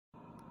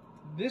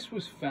This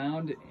was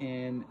found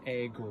in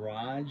a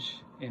garage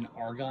in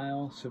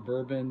Argyle,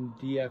 suburban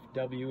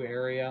DFW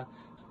area.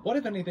 What,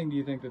 if anything, do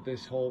you think that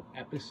this whole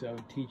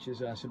episode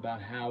teaches us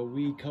about how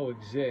we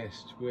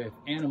coexist with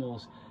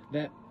animals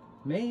that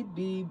may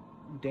be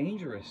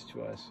dangerous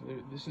to us?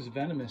 This is a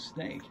venomous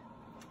snake.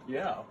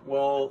 Yeah,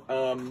 well,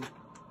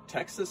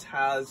 Texas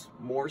has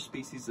more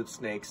species of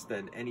snakes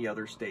than any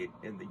other state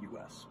in the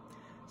U.S.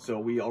 So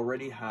we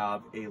already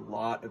have a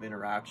lot of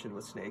interaction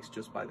with snakes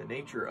just by the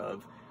nature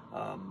of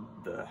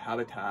the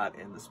habitat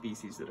and the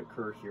species that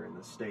occur here in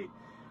the state.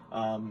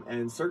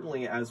 And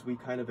certainly as we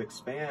kind of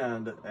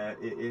expand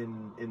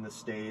in the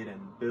state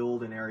and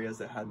build in areas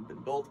that hadn't been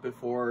built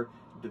before,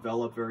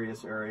 develop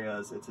various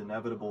areas, it's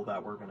inevitable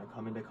that we're going to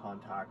come into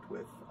contact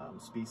with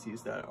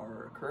species that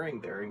are occurring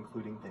there,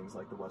 including things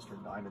like the western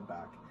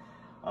diamondback.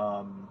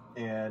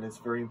 And it's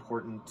very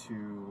important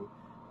to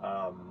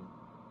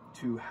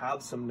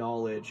have some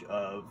knowledge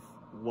of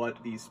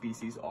what these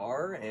species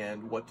are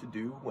and what to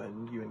do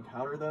when you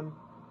encounter them.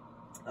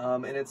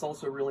 And it's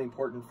also really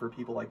important for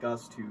people like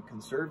us to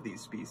conserve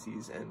these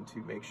species and to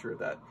make sure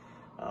that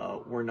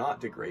we're not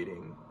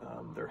degrading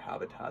their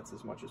habitats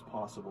as much as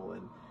possible,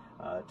 and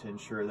to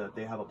ensure that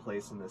they have a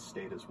place in this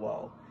state as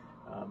well,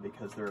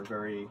 because they're a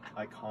very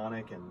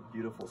iconic and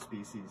beautiful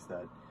species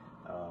that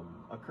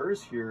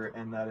occurs here,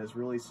 and that is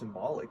really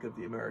symbolic of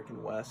the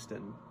American West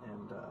and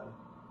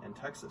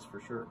Texas for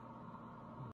sure.